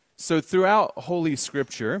So throughout Holy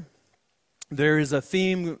Scripture, there is a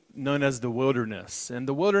theme known as the wilderness. And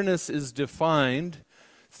the wilderness is defined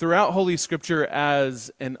throughout Holy Scripture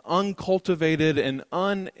as an uncultivated and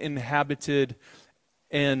uninhabited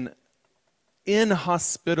and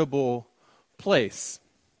inhospitable place.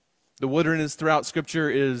 The wilderness throughout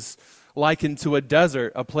Scripture is likened to a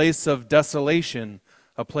desert, a place of desolation,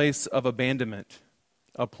 a place of abandonment,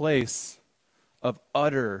 a place of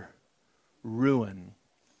utter ruin.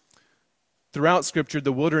 Throughout Scripture,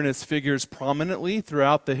 the wilderness figures prominently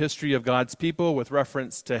throughout the history of God's people with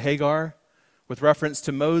reference to Hagar, with reference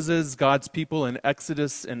to Moses, God's people in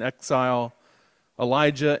Exodus and exile,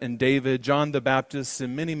 Elijah and David, John the Baptist,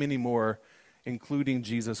 and many, many more, including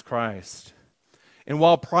Jesus Christ. And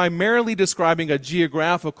while primarily describing a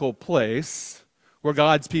geographical place where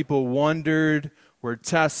God's people wandered, were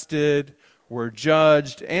tested, were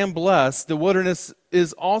judged, and blessed, the wilderness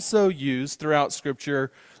is also used throughout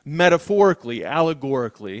Scripture metaphorically,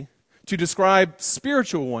 allegorically, to describe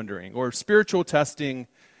spiritual wandering or spiritual testing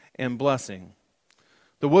and blessing.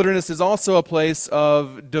 The wilderness is also a place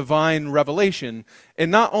of divine revelation, and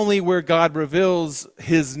not only where God reveals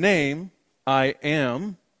His name, I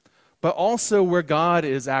am, but also where God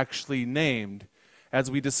is actually named, as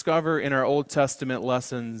we discover in our Old Testament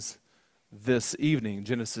lessons this evening,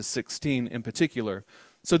 Genesis 16 in particular.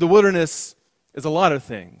 So the wilderness is a lot of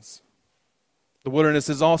things. The wilderness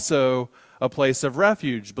is also a place of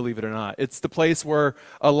refuge, believe it or not. It's the place where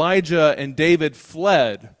Elijah and David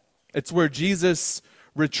fled. It's where Jesus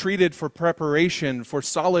retreated for preparation, for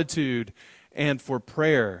solitude, and for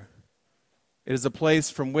prayer. It is a place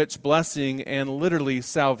from which blessing and literally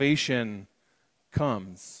salvation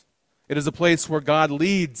comes. It is a place where God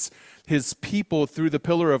leads His people through the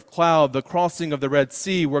pillar of cloud, the crossing of the Red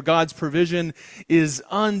Sea, where God's provision is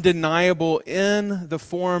undeniable in the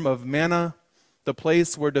form of manna, the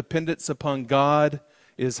place where dependence upon God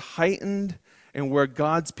is heightened and where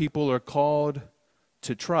God's people are called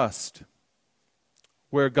to trust,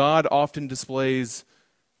 where God often displays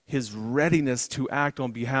His readiness to act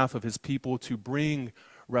on behalf of His people to bring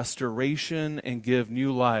restoration and give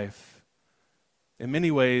new life. In many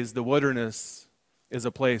ways, the wilderness is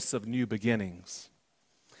a place of new beginnings.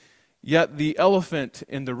 Yet the elephant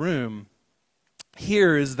in the room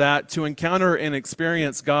here is that to encounter and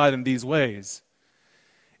experience God in these ways,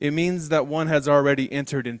 it means that one has already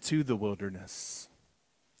entered into the wilderness,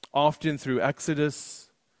 often through exodus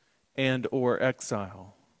and or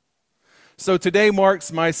exile. So today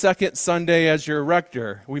marks my second Sunday as your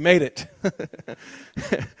rector. We made it.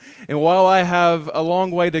 And while I have a long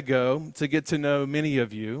way to go to get to know many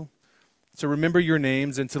of you, to remember your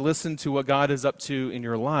names and to listen to what God is up to in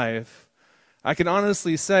your life, I can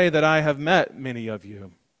honestly say that I have met many of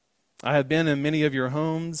you. I have been in many of your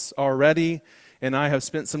homes already, and I have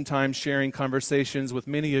spent some time sharing conversations with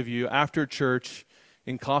many of you after church,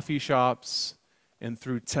 in coffee shops, and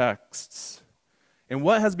through texts. And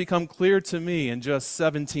what has become clear to me in just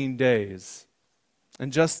 17 days,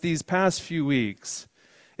 and just these past few weeks,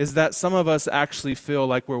 is that some of us actually feel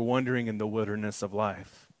like we're wandering in the wilderness of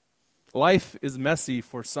life. Life is messy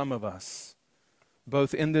for some of us,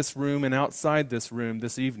 both in this room and outside this room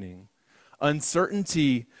this evening.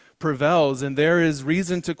 Uncertainty prevails, and there is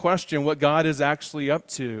reason to question what God is actually up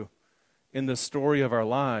to in the story of our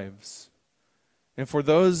lives. And for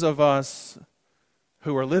those of us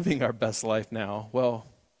who are living our best life now, well,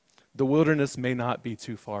 the wilderness may not be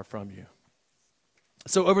too far from you.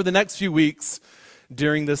 So over the next few weeks,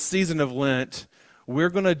 during this season of Lent, we're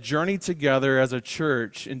going to journey together as a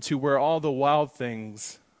church into where all the wild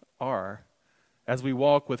things are, as we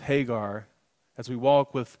walk with Hagar, as we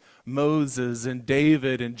walk with Moses and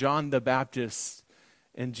David and John the Baptist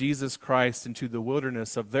and Jesus Christ into the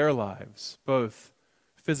wilderness of their lives, both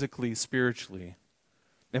physically, spiritually.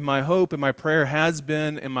 And my hope and my prayer has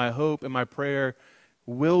been, and my hope and my prayer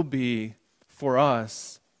will be for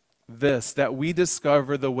us this, that we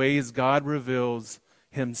discover the ways God reveals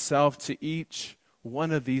Himself to each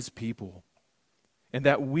one of these people, and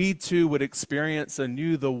that we too would experience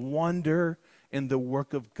anew the wonder and the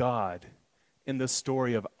work of God in the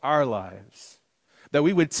story of our lives. That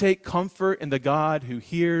we would take comfort in the God who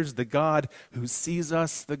hears, the God who sees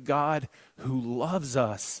us, the God who loves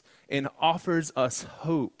us and offers us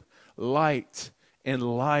hope, light, and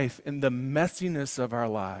life in the messiness of our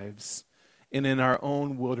lives and in our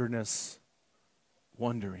own wilderness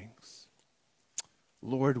wanderings.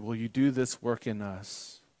 Lord, will you do this work in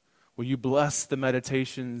us? Will you bless the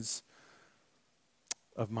meditations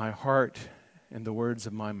of my heart and the words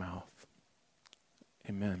of my mouth?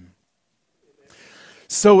 Amen.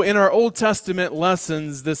 So in our Old Testament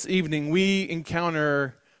lessons this evening, we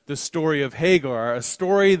encounter the story of Hagar, a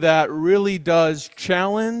story that really does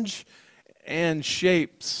challenge and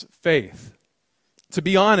shapes faith. To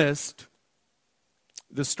be honest,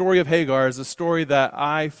 the story of Hagar is a story that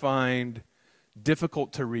I find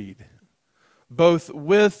difficult to read, both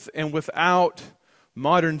with and without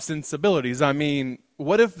modern sensibilities. I mean,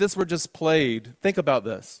 what if this were just played? Think about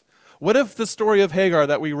this. What if the story of Hagar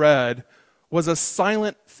that we read was a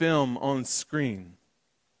silent film on screen?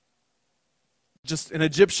 Just an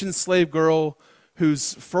Egyptian slave girl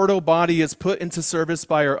whose fertile body is put into service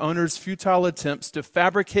by her owner's futile attempts to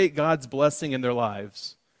fabricate God's blessing in their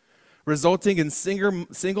lives, resulting in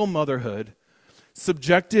single motherhood,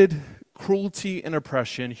 subjected cruelty and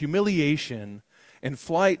oppression, humiliation, and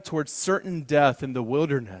flight towards certain death in the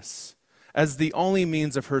wilderness as the only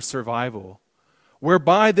means of her survival,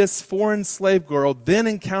 whereby this foreign slave girl then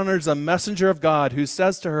encounters a messenger of God who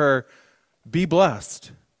says to her, "Be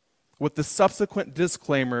blessed," with the subsequent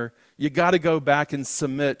disclaimer, you got to go back and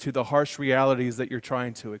submit to the harsh realities that you're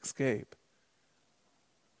trying to escape.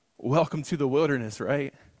 Welcome to the wilderness,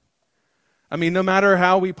 right? I mean, no matter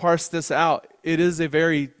how we parse this out, it is a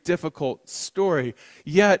very difficult story.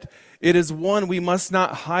 Yet, it is one we must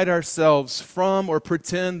not hide ourselves from or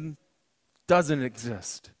pretend doesn't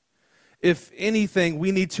exist. If anything,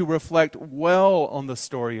 we need to reflect well on the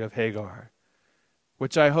story of Hagar,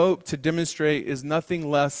 which I hope to demonstrate is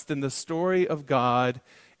nothing less than the story of God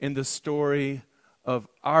in the story of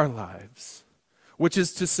our lives. Which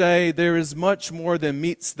is to say, there is much more than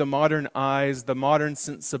meets the modern eyes, the modern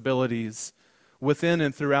sensibilities within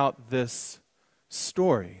and throughout this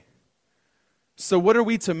story. So what are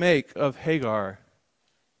we to make of Hagar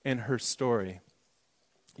and her story?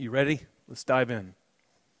 You ready? Let's dive in.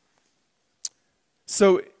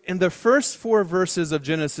 So in the first 4 verses of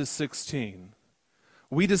Genesis 16,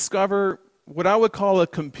 we discover what I would call a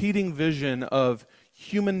competing vision of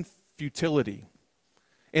human futility.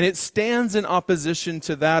 And it stands in opposition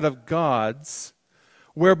to that of God's,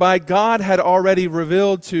 whereby God had already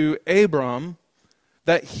revealed to Abram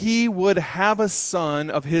that he would have a son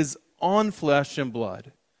of his own flesh and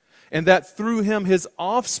blood, and that through him his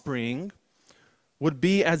offspring would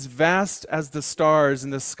be as vast as the stars in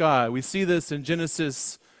the sky. We see this in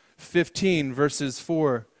Genesis 15, verses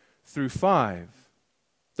 4 through 5,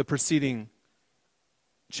 the preceding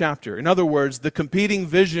chapter. In other words, the competing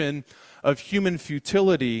vision of human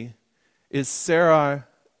futility is Sarah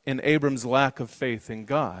and Abram's lack of faith in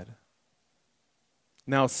God.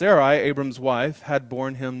 Now Sarai, Abram's wife, had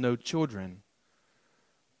borne him no children,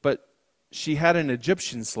 but she had an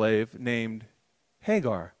Egyptian slave named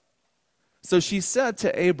Hagar. So she said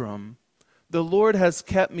to Abram, "The Lord has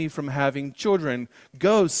kept me from having children.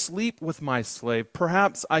 Go sleep with my slave.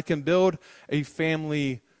 Perhaps I can build a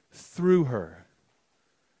family through her."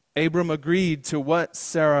 Abram agreed to what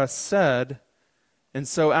Sarah said, and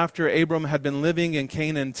so after Abram had been living in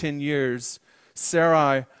Canaan 10 years,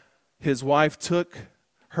 Sarai, his wife, took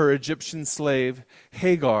her Egyptian slave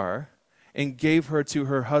Hagar and gave her to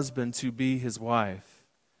her husband to be his wife.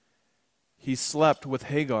 He slept with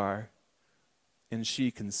Hagar, and she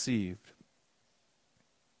conceived.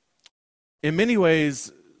 In many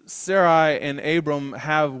ways, Sarai and Abram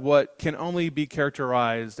have what can only be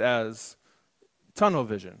characterized as tunnel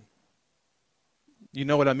vision. You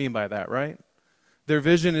know what I mean by that, right? Their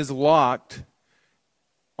vision is locked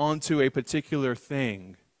onto a particular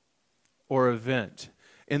thing or event.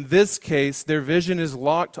 In this case, their vision is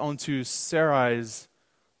locked onto Sarai's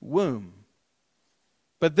womb.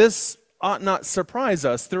 But this ought not surprise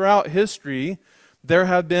us. Throughout history, there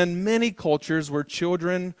have been many cultures where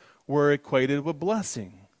children were equated with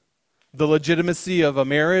blessing. The legitimacy of a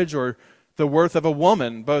marriage or the worth of a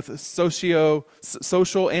woman, both social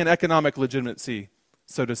and economic legitimacy,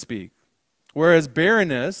 so to speak. Whereas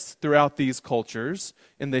barrenness throughout these cultures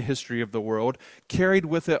in the history of the world carried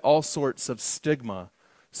with it all sorts of stigma,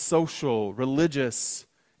 social, religious,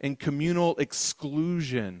 and communal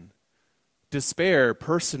exclusion, despair,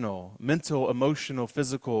 personal, mental, emotional,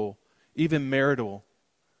 physical, even marital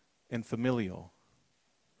and familial.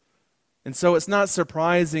 And so it's not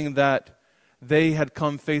surprising that they had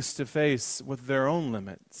come face to face with their own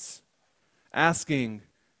limits, asking,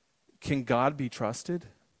 can God be trusted?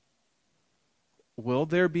 Will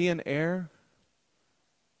there be an heir?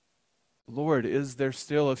 Lord, is there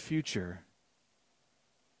still a future?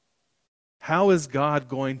 How is God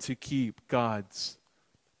going to keep God's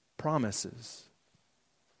promises?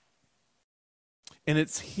 And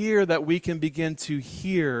it's here that we can begin to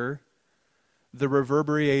hear the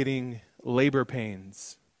reverberating labor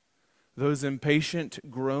pains, those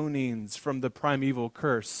impatient groanings from the primeval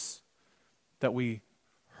curse that we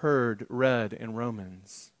heard read in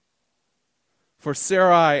Romans. For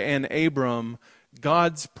Sarai and Abram,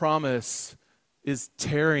 God's promise is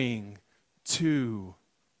tarrying too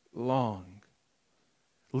long,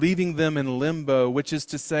 leaving them in limbo, which is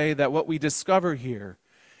to say that what we discover here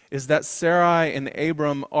is that Sarai and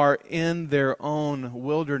Abram are in their own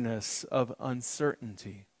wilderness of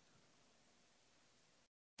uncertainty.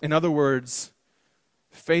 In other words,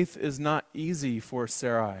 faith is not easy for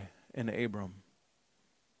Sarai and Abram.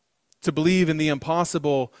 To believe in the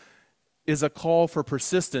impossible is a call for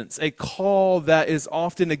persistence, a call that is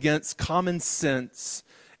often against common sense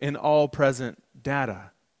and all present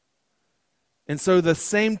data. And so the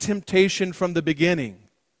same temptation from the beginning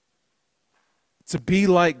to be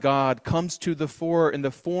like God comes to the fore in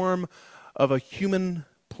the form of a human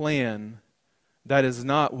plan that is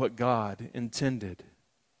not what God intended.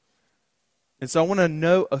 And so I want to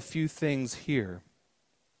note a few things here.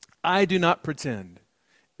 I do not pretend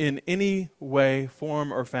in any way,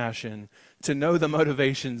 form, or fashion to know the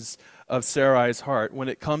motivations of Sarai's heart when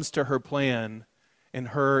it comes to her plan and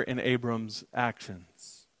her and Abram's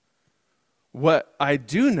actions. What I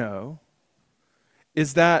do know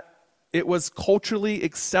is that it was culturally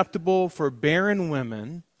acceptable for barren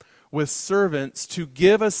women with servants to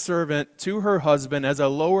give a servant to her husband as a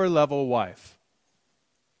lower level wife,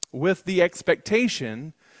 with the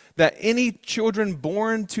expectation that any children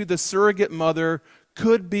born to the surrogate mother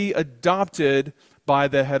could be adopted by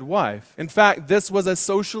the head wife. In fact, this was a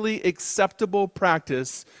socially acceptable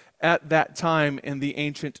practice at that time in the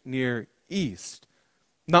ancient Near East.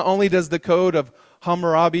 Not only does the Code of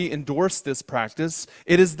Hammurabi endorse this practice,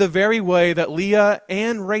 it is the very way that Leah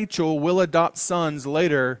and Rachel will adopt sons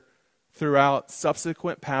later throughout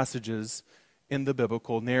subsequent passages in the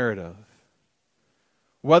biblical narrative.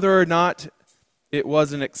 Whether or not it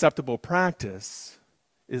was an acceptable practice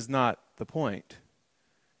is not the point.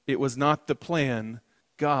 It was not the plan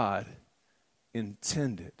God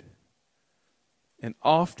intended. And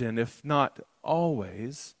often, if not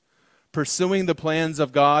always, pursuing the plans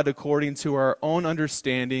of God according to our own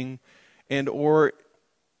understanding and or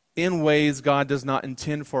in ways God does not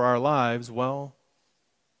intend for our lives, well,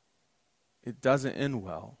 it doesn't end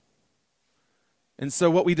well. And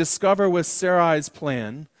so what we discover with Sarai's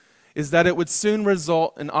plan is that it would soon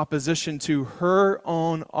result in opposition to her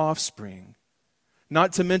own offspring,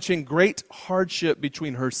 not to mention great hardship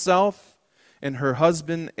between herself and her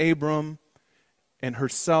husband Abram, and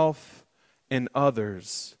herself and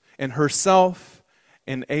others, and herself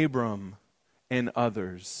and Abram and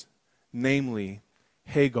others, namely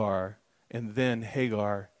Hagar, and then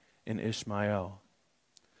Hagar and Ishmael.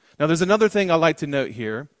 Now there's another thing I'd like to note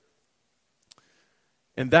here,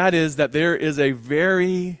 and that is that there is a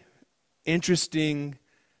very interesting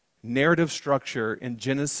narrative structure in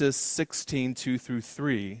Genesis 16, 2 through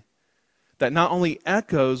 3, that not only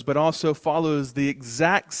echoes but also follows the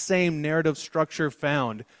exact same narrative structure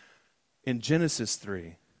found in Genesis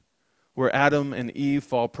 3, where Adam and Eve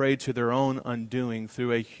fall prey to their own undoing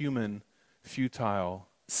through a human futile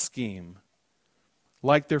scheme.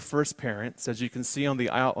 Like their first parents, as you can see on the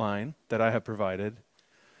outline that I have provided,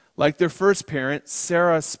 like their first parent,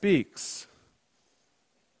 Sarah speaks.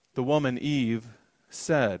 The woman, Eve,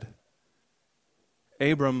 said.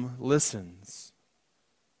 Abram listens.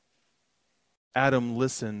 Adam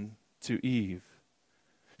listened to Eve.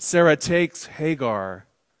 Sarah takes Hagar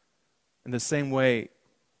in the same way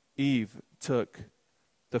Eve took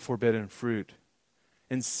the forbidden fruit.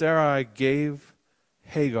 And Sarai gave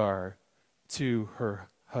Hagar to her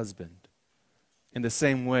husband. In the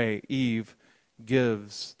same way, Eve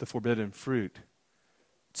gives the forbidden fruit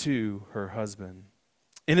to her husband.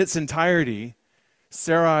 In its entirety,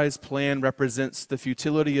 Sarai's plan represents the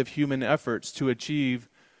futility of human efforts to achieve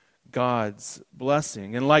God's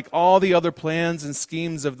blessing. And like all the other plans and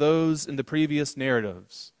schemes of those in the previous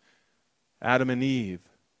narratives, Adam and Eve,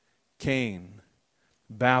 Cain,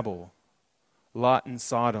 Babel, Lot and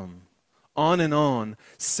Sodom, on,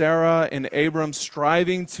 Sarah and Abram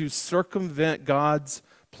striving to circumvent God's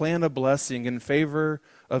plan of blessing in favor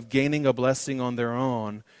of gaining a blessing on their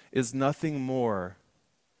own is nothing more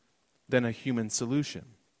than a human solution.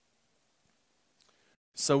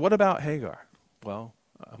 So what about Hagar? Well,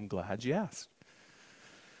 I'm glad you asked.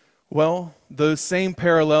 Well, those same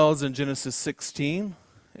parallels in Genesis 16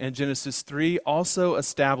 and Genesis 3 also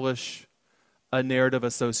establish a narrative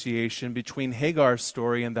association between Hagar's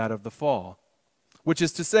story and that of the fall, which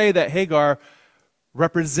is to say that Hagar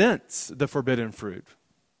represents the forbidden fruit,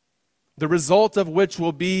 the result of which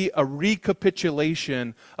will be a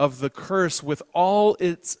recapitulation of the curse with all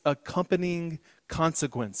its accompanying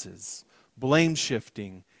consequences, blame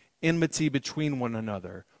shifting, enmity between one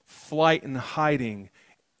another, flight and hiding,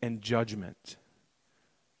 and judgment.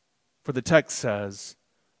 For the text says,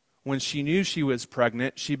 when she knew she was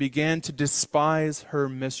pregnant, she began to despise her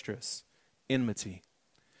mistress, enmity.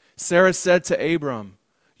 Sarah said to Abram,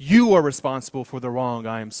 you are responsible for the wrong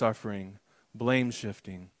I am suffering, blame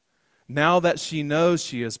shifting. Now that she knows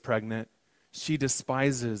she is pregnant, she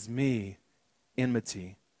despises me,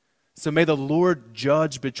 enmity. So may the Lord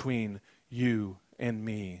judge between you and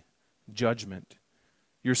me, judgment.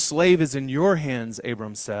 Your slave is in your hands,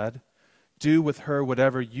 Abram said. Do with her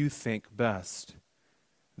whatever you think best.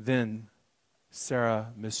 Then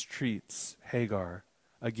Sarah mistreats Hagar,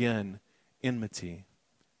 again, enmity.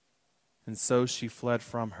 And so she fled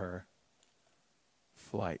from her,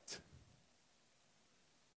 flight.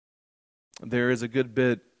 There is a good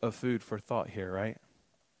bit of food for thought here, right?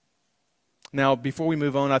 Now, before we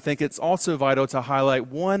move on, I think it's also vital to highlight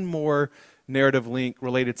one more narrative link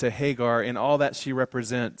related to Hagar and all that she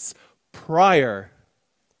represents prior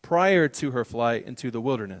to her flight into the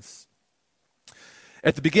wilderness.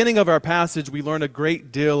 At the beginning of our passage, we learn a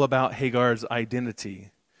great deal about Hagar's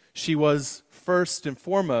identity. She was first and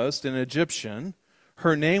foremost an Egyptian.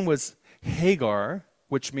 Her name was Hagar,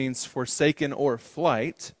 which means forsaken or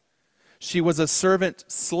flight. She was a servant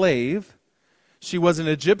slave. She was an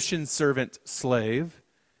Egyptian servant slave.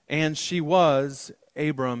 And she was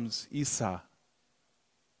Abram's Esau,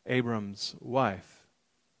 Abram's wife,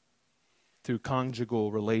 through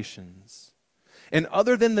conjugal relations. And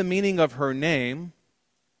other than the meaning of her name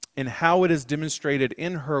and how it is demonstrated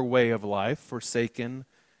in her way of life, forsaken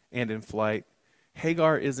and in flight,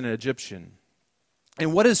 Hagar is an Egyptian.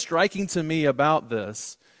 And what is striking to me about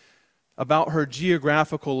this, about her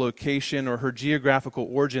geographical location or her geographical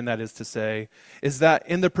origin, that is to say, is that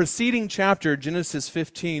in the preceding chapter, Genesis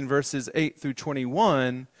 15, verses 8 through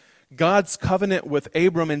 21, God's covenant with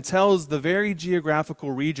Abram entails the very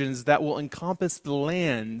geographical regions that will encompass the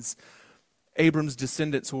lands Abram's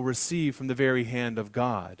descendants will receive from the very hand of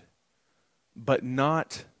God, but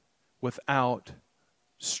not without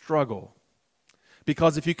struggle.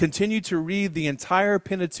 Because if you continue to read the entire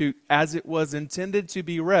Pentateuch as it was intended to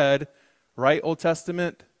be read, right, Old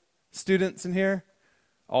Testament students in here?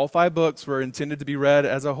 All 5 books were intended to be read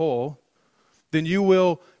as a whole. Then you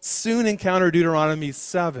will soon encounter Deuteronomy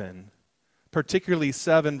 7, particularly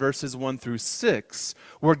 7 verses 1 through 6,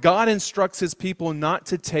 where God instructs his people not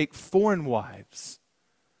to take foreign wives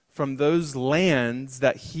from those lands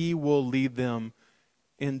that he will lead them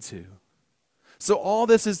into. So all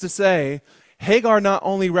this is to say, Hagar not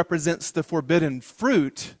only represents the forbidden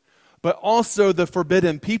fruit, but also the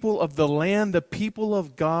forbidden people of the land the people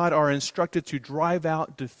of God are instructed to drive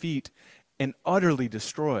out, defeat, and utterly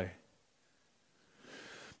destroy.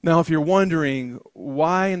 Now, if you're wondering,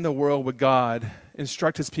 why in the world would God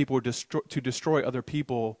instruct his people to destroy other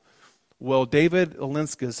people? Well, David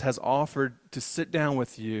Alinskas has offered to sit down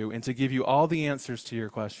with you and to give you all the answers to your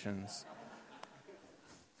questions.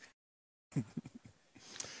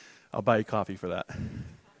 I'll buy you coffee for that.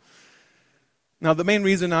 Now, the main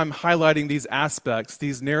reason I'm highlighting these aspects,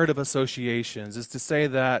 these narrative associations, is to say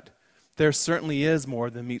that there certainly is more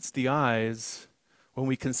than meets the eyes when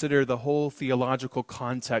we consider the whole theological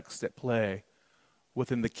context at play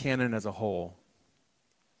within the canon as a whole.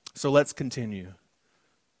 So let's continue.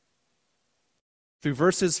 Through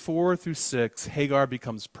verses 4 through 6, Hagar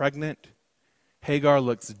becomes pregnant. Hagar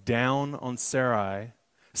looks down on Sarai.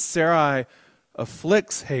 Sarai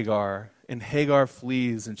afflicts Hagar, and Hagar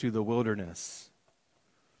flees into the wilderness.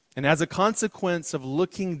 And as a consequence of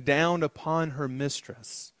looking down upon her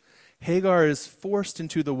mistress, Hagar is forced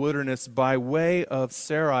into the wilderness by way of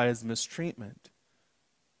Sarai's mistreatment.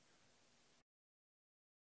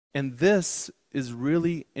 And this is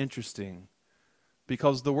really interesting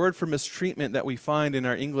because the word for mistreatment that we find in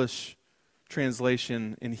our English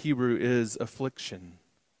translation in Hebrew is affliction.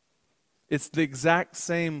 It's the exact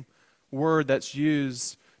same word that's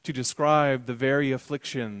used to describe the very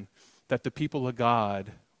affliction that the people of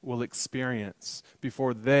God will experience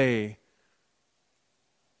before they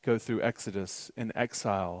go through Exodus and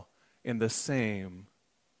exile in the same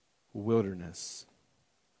wilderness.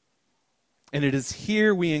 And it is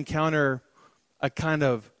here we encounter a kind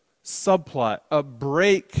of subplot, a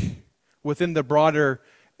break within the broader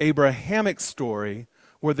Abrahamic story,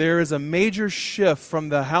 where there is a major shift from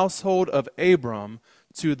the household of Abram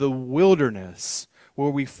to the wilderness, where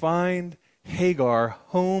we find Hagar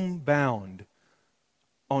homebound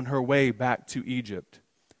on her way back to Egypt.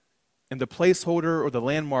 And the placeholder or the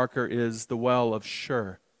landmarker is the well of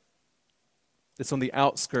Shur. It's on the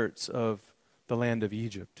outskirts of the land of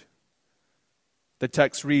Egypt. The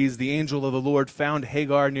text reads, "The angel of the Lord found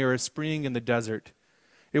Hagar near a spring in the desert.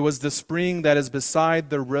 It was the spring that is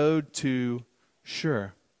beside the road to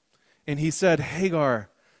Shur. And he said,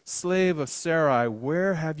 'Hagar, slave of Sarai,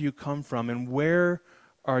 where have you come from, and where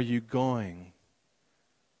are you going?'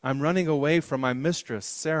 'I'm running away from my mistress,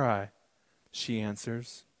 Sarai,' she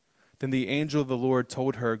answers. Then the angel of the Lord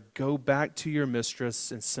told her, 'Go back to your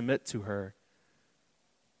mistress and submit to her.'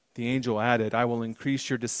 The angel added, 'I will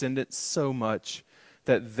increase your descendants so much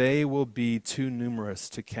that they will be too numerous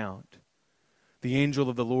to count.' The angel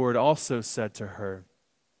of the Lord also said to her,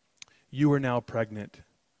 'You are now pregnant,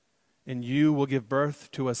 and you will give birth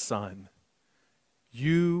to a son.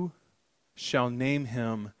 You shall name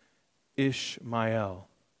him Ishmael,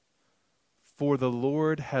 for the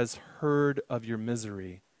Lord has heard of your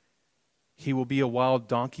misery. He will be a wild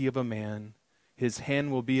donkey of a man. His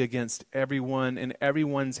hand will be against everyone, and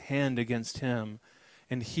everyone's hand against him,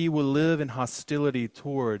 and he will live in hostility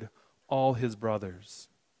toward all his brothers.'"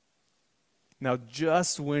 Now,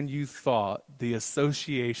 just when you thought the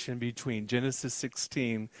association between Genesis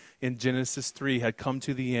 16 and Genesis 3 had come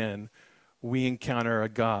to the end, we encounter a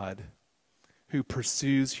God who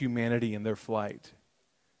pursues humanity in their flight,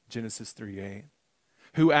 Genesis 3:8,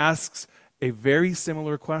 who asks a very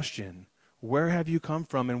similar question, "Where have you come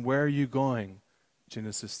from and where are you going?"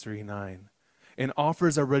 Genesis 3:9, and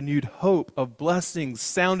offers a renewed hope of blessings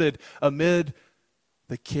sounded amid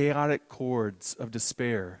the chaotic chords of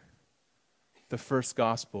despair. The first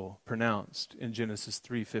gospel pronounced in Genesis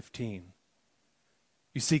 3:15.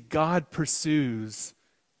 You see, God pursues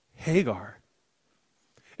Hagar.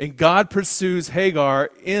 And God pursues Hagar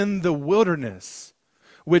in the wilderness,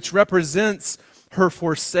 which represents her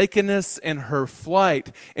forsakenness and her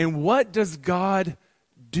flight. And what does God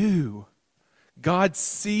do? God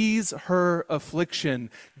sees her affliction.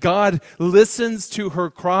 God listens to her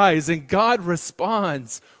cries, and God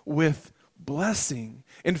responds with blessing.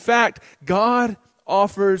 In fact, God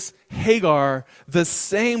offers Hagar the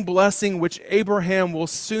same blessing which Abraham will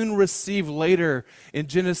soon receive later in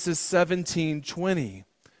Genesis 17:20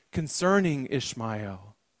 concerning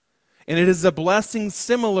Ishmael. And it is a blessing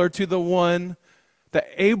similar to the one that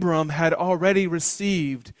Abram had already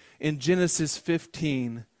received in Genesis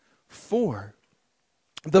 15:4.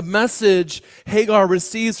 The message Hagar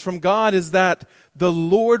receives from God is that the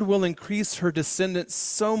Lord will increase her descendants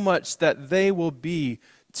so much that they will be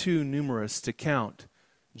too numerous to count.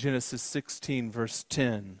 Genesis 16, verse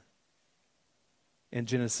 10, and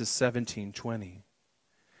Genesis 17:20.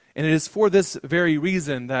 And it is for this very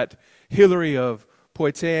reason that Hilary of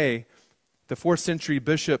Poitiers, the 4th century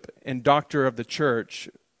bishop and doctor of the church,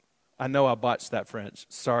 I know I botched that French,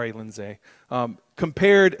 sorry, Lindsay,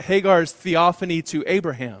 compared Hagar's theophany to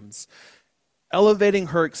Abraham's, elevating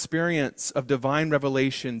her experience of divine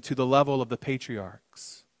revelation to the level of the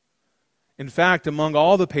patriarchs. In fact, among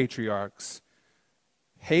all the patriarchs,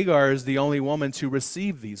 Hagar is the only woman to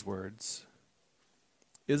receive these words.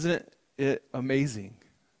 Isn't it amazing,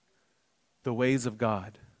 the ways of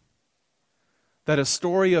God? That a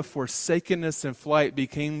story of forsakenness and flight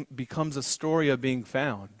becomes a story of being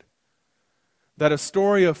found. That a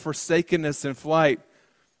story of forsakenness and flight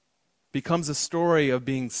becomes a story of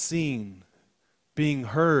being seen, being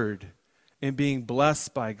heard, and being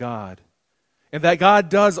blessed by God. And that God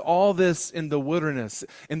does all this in the wilderness.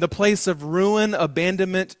 In the place of ruin,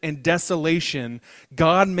 abandonment, and desolation,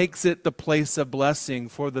 God makes it the place of blessing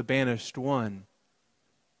for the banished one.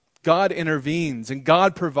 God intervenes, and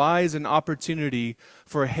God provides an opportunity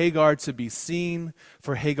for Hagar to be seen,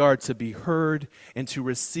 for Hagar to be heard, and to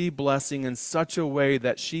receive blessing in such a way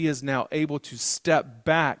that she is now able to step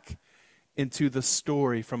back into the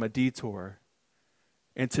story from a detour,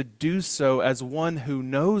 and to do so as one who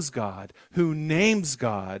knows God, who names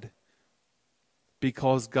God,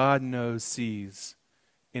 because God knows, sees,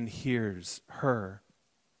 and hears her.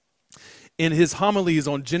 In his homilies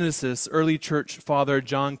on Genesis, early church father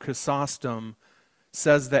John Chrysostom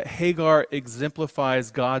says that Hagar exemplifies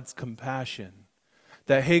God's compassion,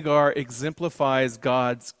 that Hagar exemplifies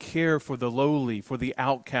God's care for the lowly, for the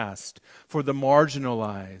outcast, for the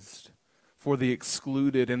marginalized, for the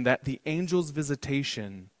excluded, and that the angel's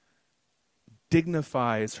visitation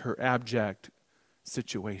dignifies her abject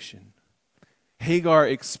situation. Hagar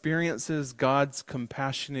experiences God's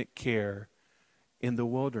compassionate care in the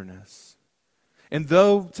wilderness. And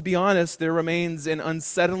though, to be honest, there remains an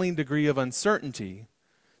unsettling degree of uncertainty,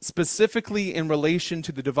 specifically in relation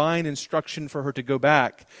to the divine instruction for her to go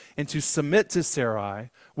back and to submit to Sarai,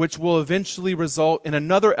 which will eventually result in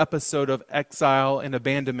another episode of exile and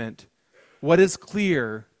abandonment, what is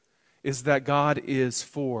clear is that God is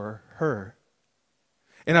for her.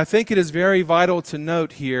 And I think it is very vital to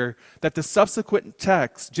note here that the subsequent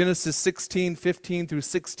text, Genesis 16, 15 through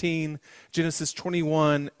 16, Genesis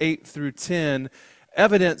 21, 8 through 10,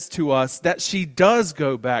 evidence to us that she does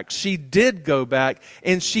go back. She did go back,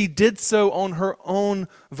 and she did so on her own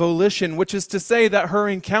volition, which is to say that her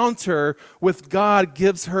encounter with God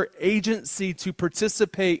gives her agency to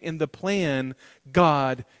participate in the plan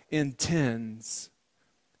God intends.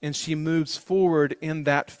 And she moves forward in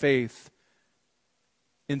that faith.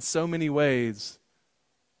 In so many ways,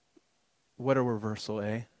 what a reversal,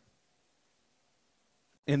 eh?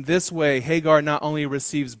 In this way, Hagar not only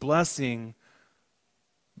receives blessing,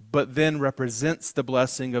 but then represents the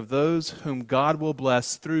blessing of those whom God will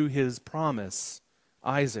bless through his promise,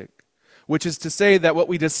 Isaac. Which is to say that what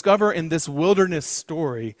we discover in this wilderness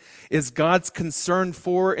story is God's concern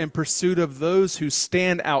for and pursuit of those who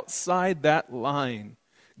stand outside that line.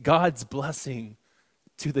 God's blessing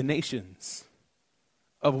to the nations,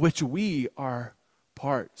 of which we are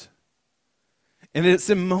part. And it's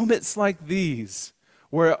in moments like these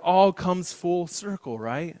where it all comes full circle,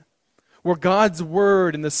 right? Where God's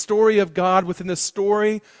word and the story of God within the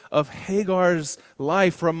story of Hagar's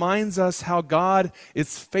life reminds us how God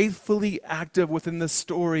is faithfully active within the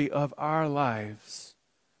story of our lives.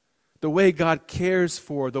 The way God cares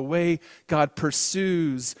for, the way God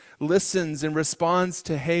pursues, listens, and responds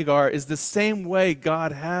to Hagar is the same way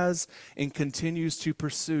God has and continues to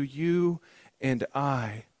pursue you and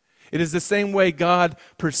I. It is the same way God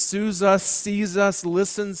pursues us, sees us,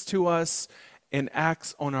 listens to us, and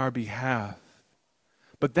acts on our behalf.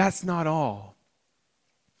 But that's not all.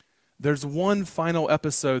 There's one final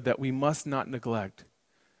episode that we must not neglect,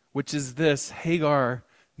 which is this: Hagar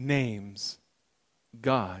names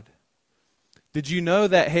God. Did you know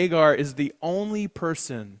that Hagar is the only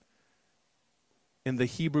person in the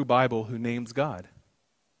Hebrew Bible who names God?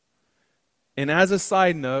 And as a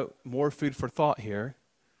side note, more food for thought here,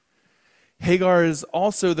 Hagar is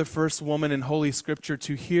also the first woman in Holy Scripture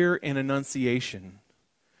to hear an annunciation.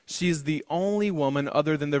 She is the only woman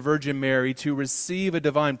other than the Virgin Mary to receive a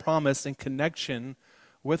divine promise in connection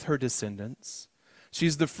with her descendants.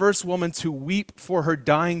 She's the first woman to weep for her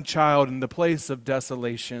dying child in the place of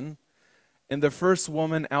desolation, and the first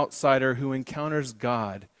woman outsider who encounters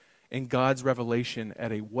God and God's revelation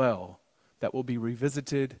at a well that will be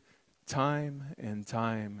revisited time and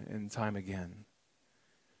time and time again.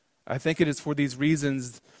 I think it is for these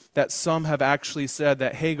reasons that some have actually said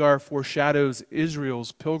that Hagar foreshadows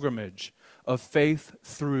Israel's pilgrimage of faith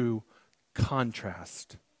through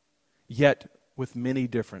contrast, yet with many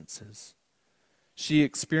differences. She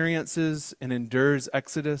experiences and endures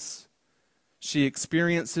Exodus. She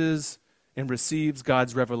experiences and receives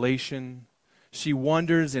God's revelation. She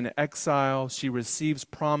wanders in exile. She receives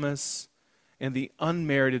promise and the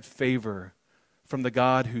unmerited favor from the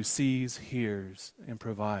God who sees, hears, and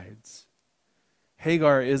provides.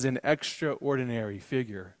 Hagar is an extraordinary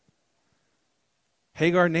figure.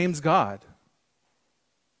 Hagar names God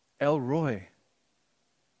El Roi,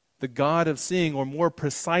 the God of seeing, or more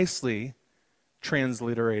precisely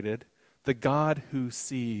transliterated, the God who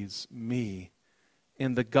sees me,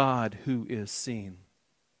 and the God who is seen.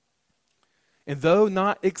 And though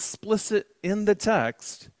not explicit in the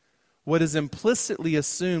text, what is implicitly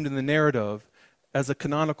assumed in the narrative as a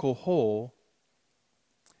canonical whole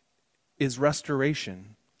is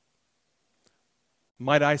restoration.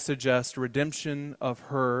 Might I suggest redemption of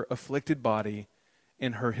her afflicted body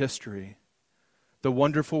in her history, the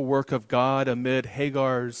wonderful work of God amid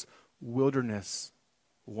Hagar's wilderness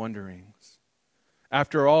wanderings.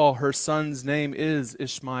 After all, her son's name is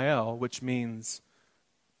Ishmael, which means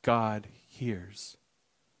God hears.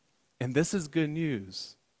 And this is good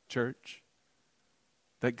news, church,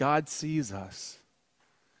 that God sees us,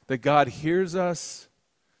 that God hears us,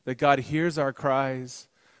 that God hears our cries,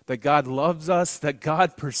 that God loves us, that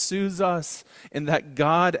God pursues us, and that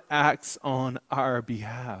God acts on our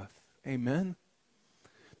behalf. Amen?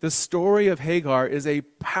 The story of Hagar is a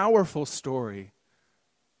powerful story.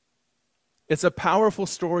 It's a powerful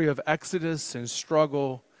story of exodus and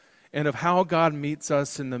struggle and of how God meets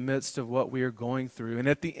us in the midst of what we are going through. And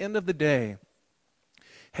at the end of the day,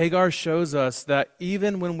 Hagar shows us that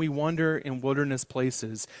even when we wander in wilderness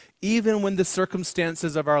places, even when the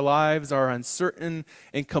circumstances of our lives are uncertain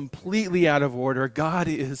and completely out of order, God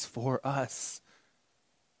is for us.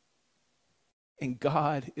 And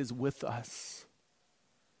God is with us.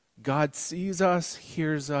 God sees us,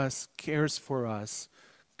 hears us, cares for us.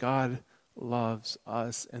 God loves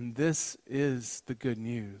us. And this is the good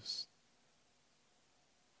news.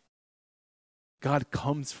 God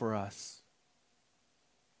comes for us.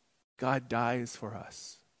 God dies for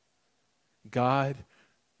us. God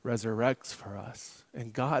resurrects for us,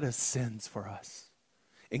 and God ascends for us,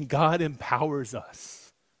 and God empowers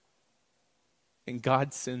us, and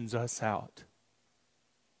God sends us out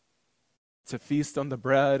to feast on the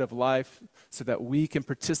bread of life so that we can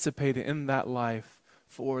participate in that life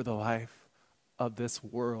for the life of this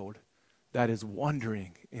world that is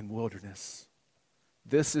wandering in wilderness.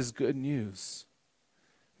 This is good news.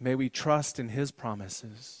 May we trust in his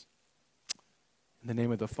promises. In the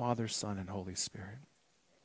name of the Father, Son, and Holy Spirit.